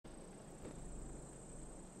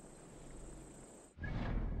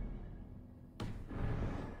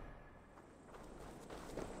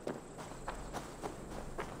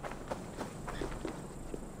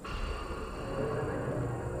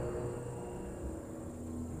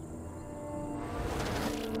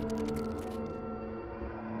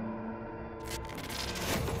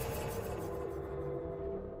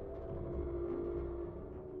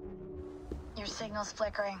signal's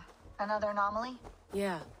flickering. Another anomaly?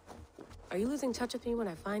 Yeah. Are you losing touch with me when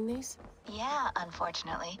I find these? Yeah,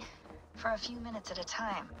 unfortunately. For a few minutes at a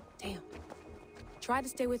time. Damn. Try to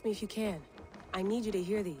stay with me if you can. I need you to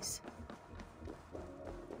hear these.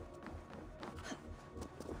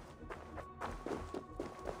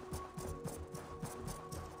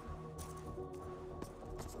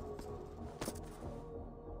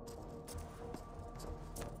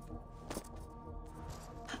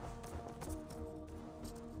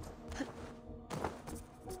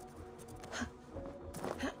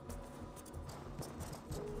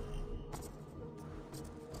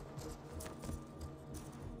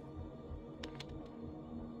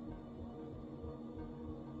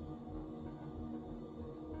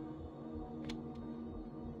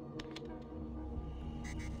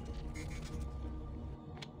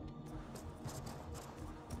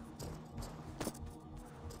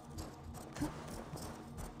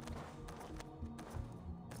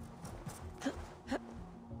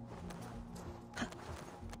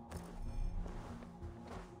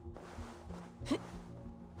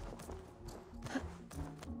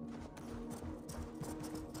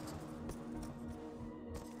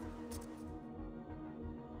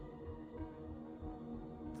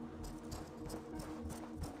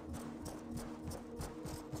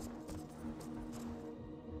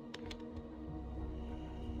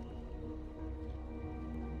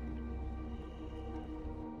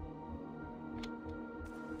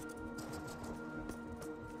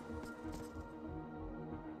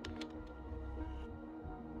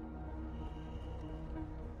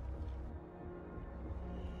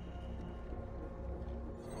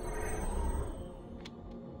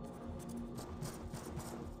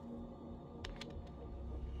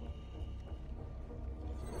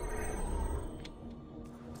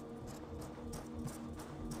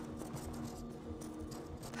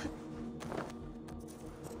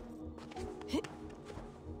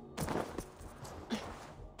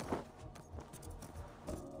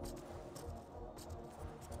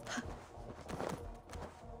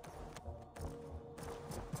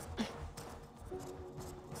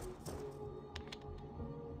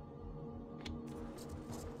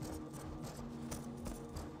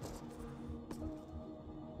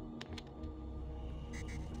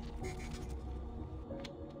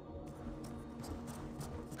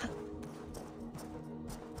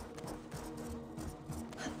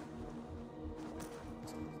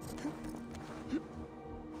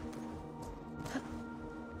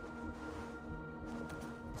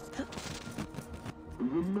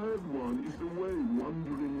 The mad one is away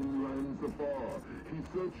wandering in lands afar. He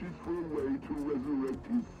searches for a way to resurrect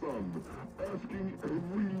his son, asking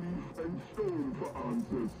every leaf and stone for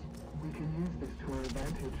answers. We can use this to our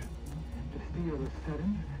advantage. To steal the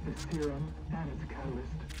setting, the serum, and its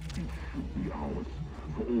catalyst. It should be ours,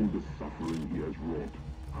 for all the suffering he has wrought.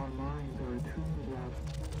 Our minds are attuned, love,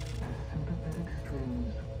 as sympathetic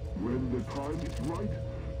strings. When the time is right,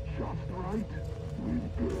 just right,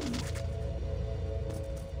 we'll go.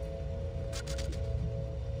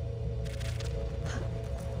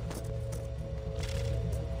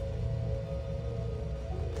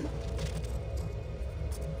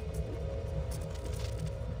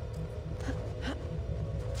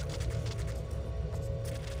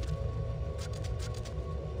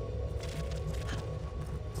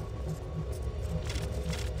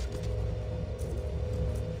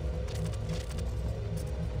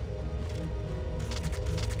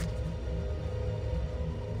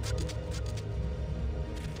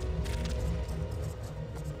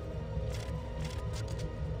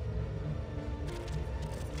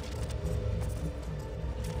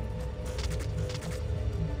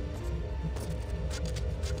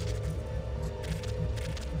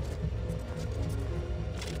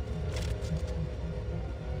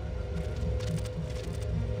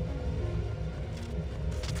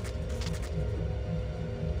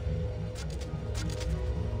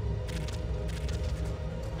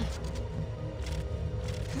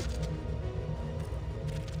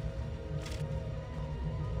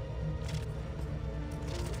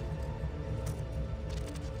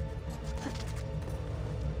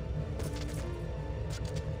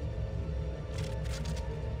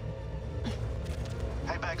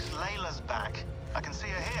 Layla's back. I can see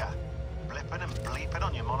her here. Blipping and bleeping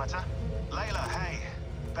on your monitor. Layla, hey.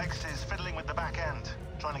 Vex is fiddling with the back end,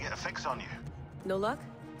 trying to get a fix on you. No luck?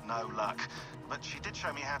 No luck. But she did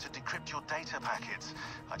show me how to decrypt your data packets.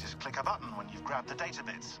 I just click a button when you've grabbed the data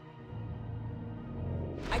bits.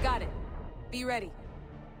 I got it. Be ready.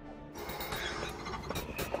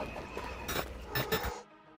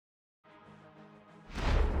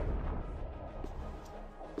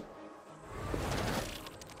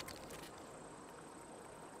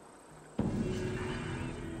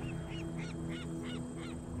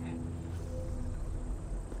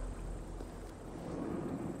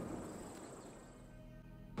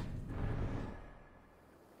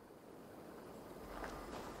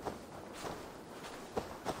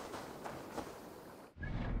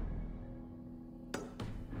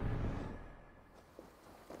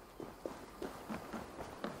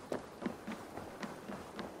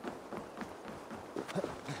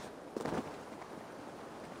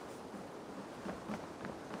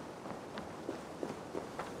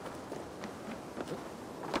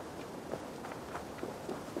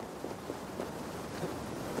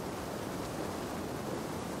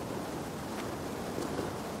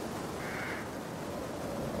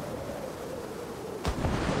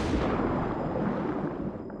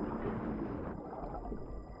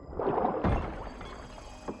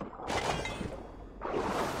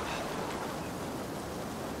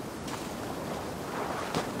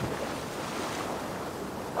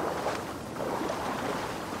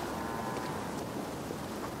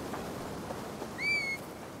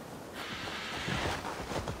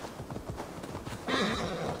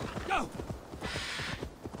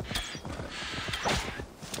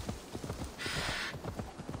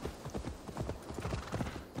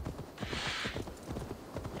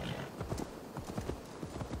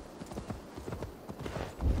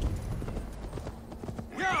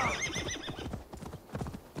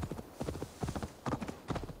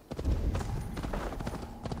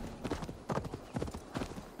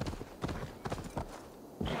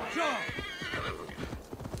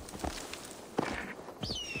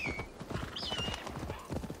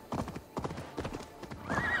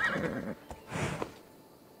 Yeah!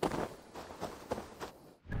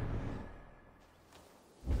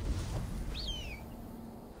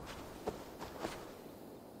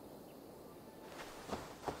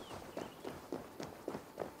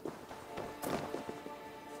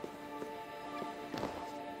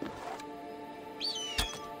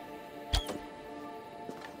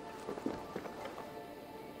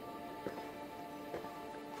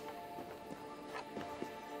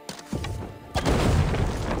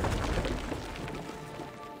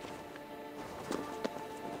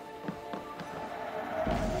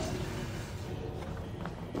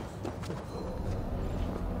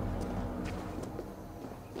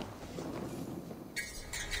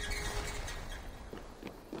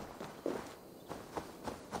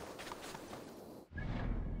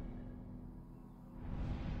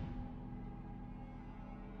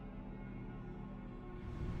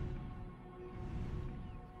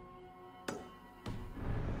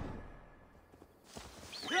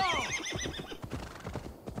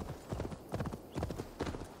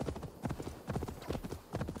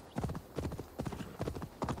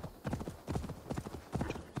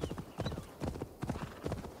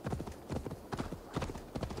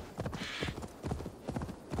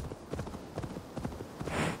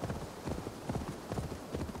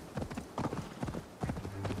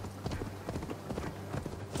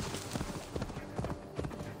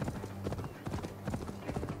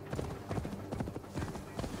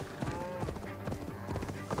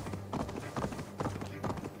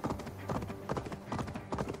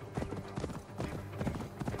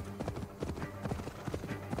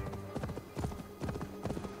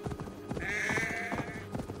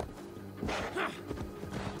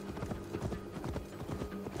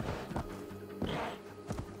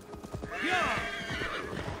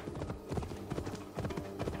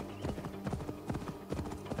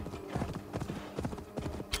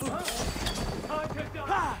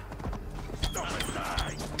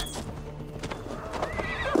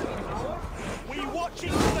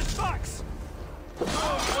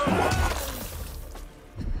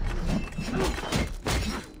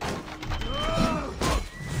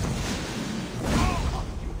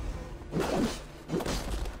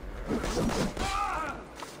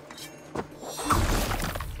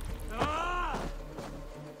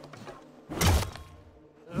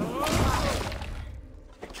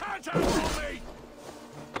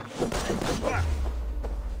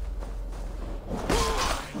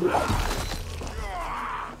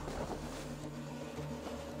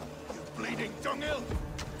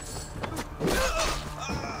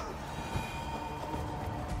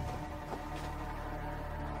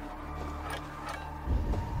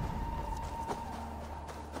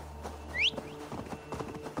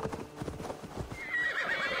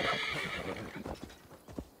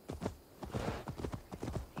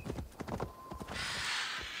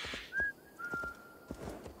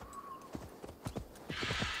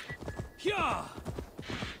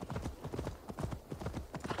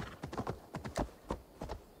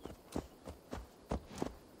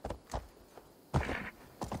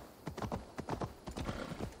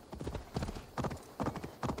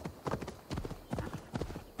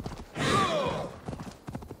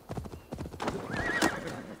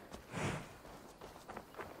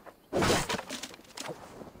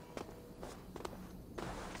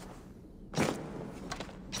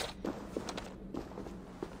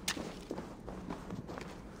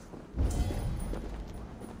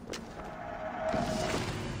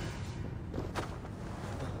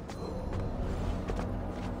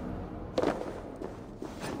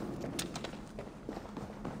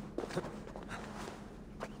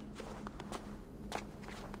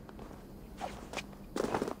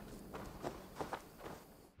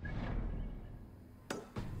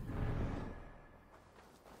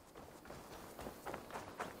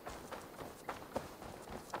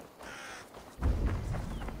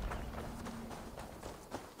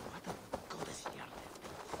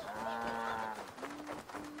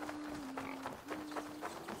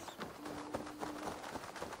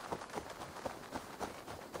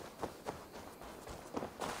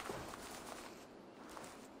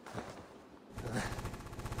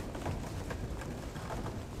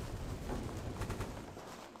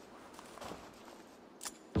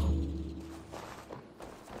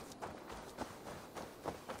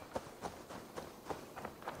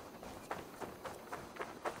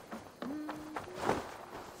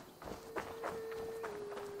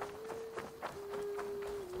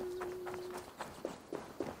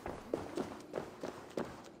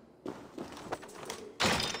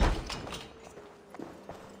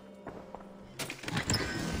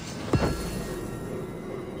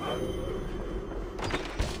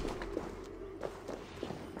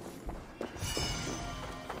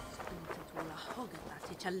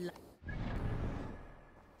 such a...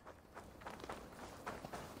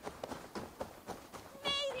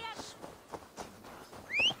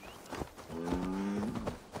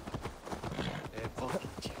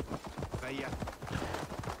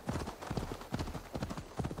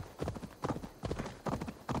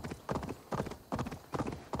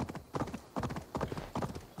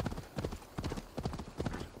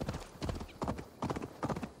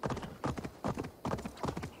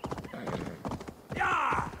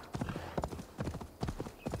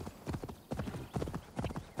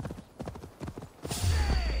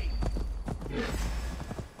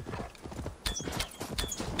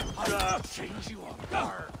 Change you up.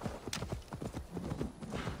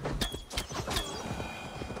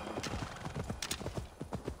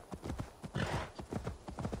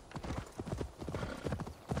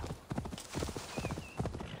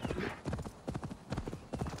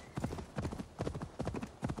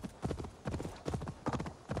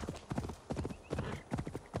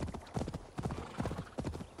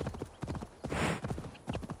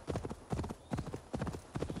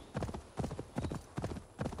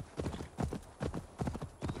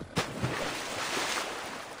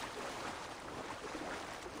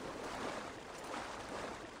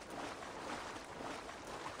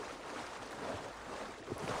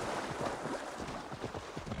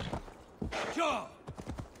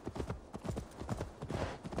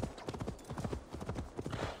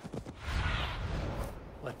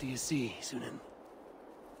 What do you see, Sunan?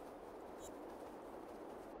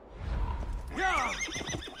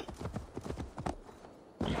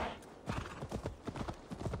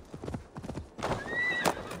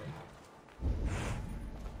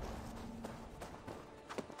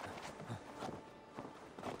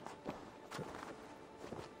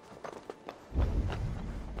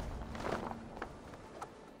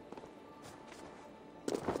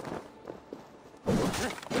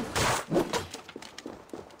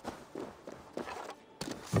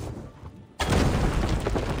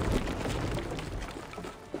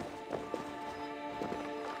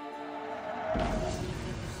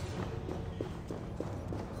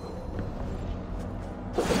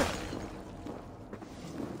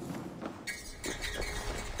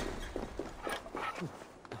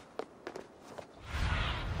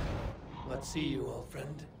 See you, old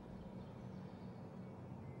friend.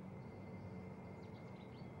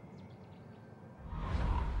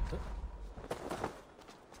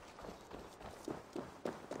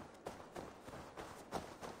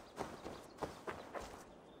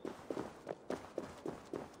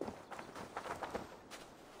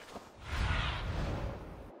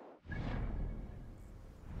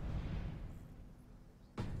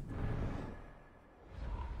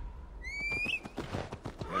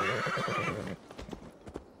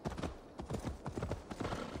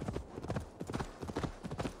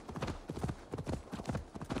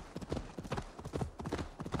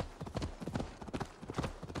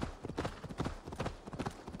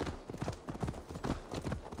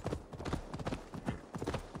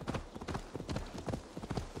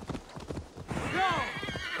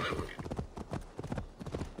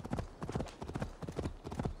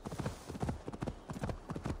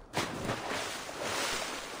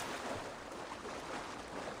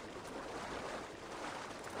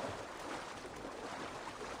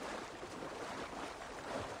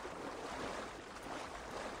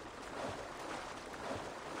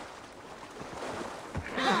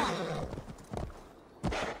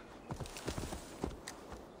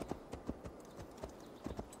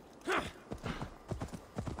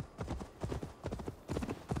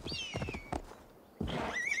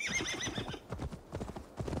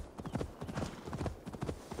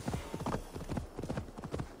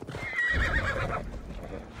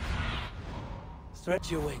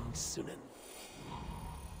 Stretch your wings, Sunan.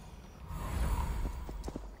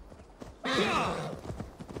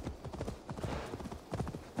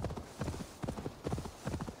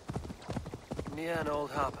 Near an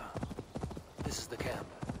old harbor. This is the camp.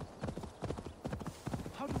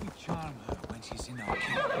 How do we charm her when she's in our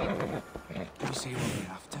camp? Do we say what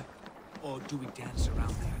we're after? Or do we dance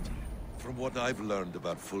around the idea? From what I've learned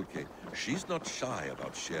about Fulke, she's not shy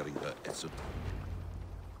about sharing her essence.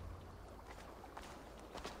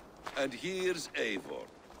 And here's Eivor.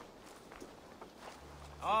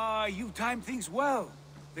 Ah, you time things well.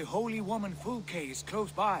 The holy woman Fulke is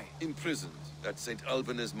close by. Imprisoned at St.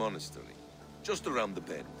 Alban's Monastery, just around the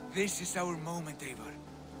bend. This is our moment, Eivor.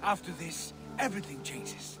 After this, everything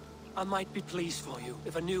changes. I might be pleased for you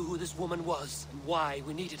if I knew who this woman was and why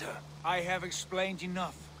we needed her. I have explained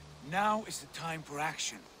enough. Now is the time for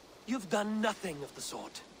action. You've done nothing of the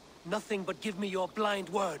sort. Nothing but give me your blind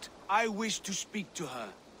word. I wish to speak to her.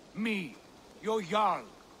 Me, your Jarl.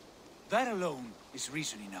 That alone is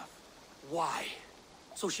reason enough. Why?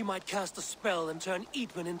 So she might cast a spell and turn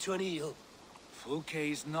Eatman into an eel.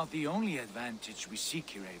 Fulke is not the only advantage we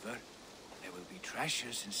seek here, Eivor. There will be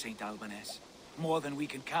treasures in St. Albanese. More than we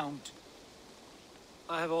can count.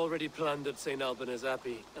 I have already plundered St. Albanese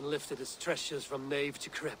Abbey and lifted its treasures from nave to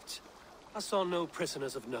crypt. I saw no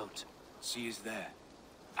prisoners of note. She is there.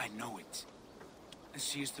 I know it. And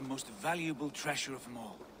she is the most valuable treasure of them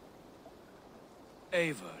all.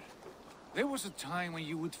 Eivor, there was a time when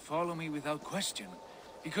you would follow me without question,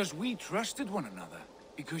 because we trusted one another,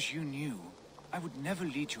 because you knew I would never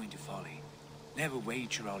lead you into folly, never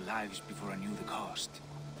wager our lives before I knew the cost.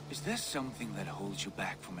 Is there something that holds you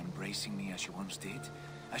back from embracing me as you once did?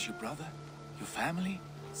 As your brother? Your family?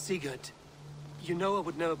 Sigurd, you know I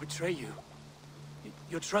would never betray you.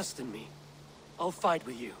 Your trust in me. I'll fight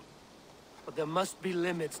with you. But there must be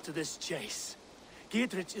limits to this chase.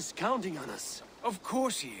 Dietrich is counting on us. Of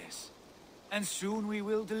course he is. And soon we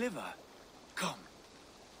will deliver. Come.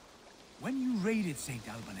 When you raided St.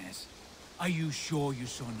 Albanese, are you sure you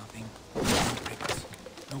saw nothing? No crypts,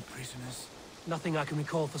 no prisoners? Nothing I can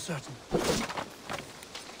recall for certain.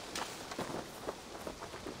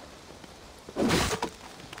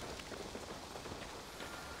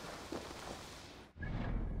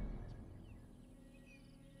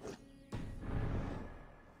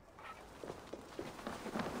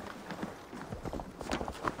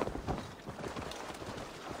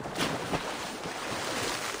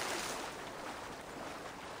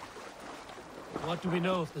 What do we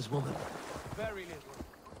know of this woman? Very little.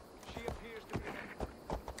 She appears to be...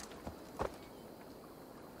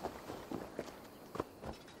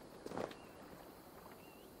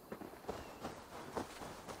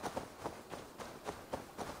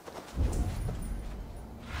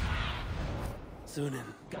 Sunan.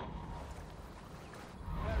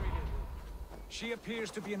 Very little. She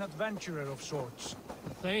appears to be an adventurer of sorts.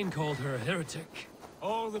 Thane called her a heretic.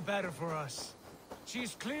 All the better for us.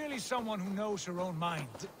 She's clearly someone who knows her own mind.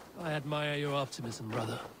 I admire your optimism,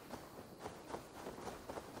 brother.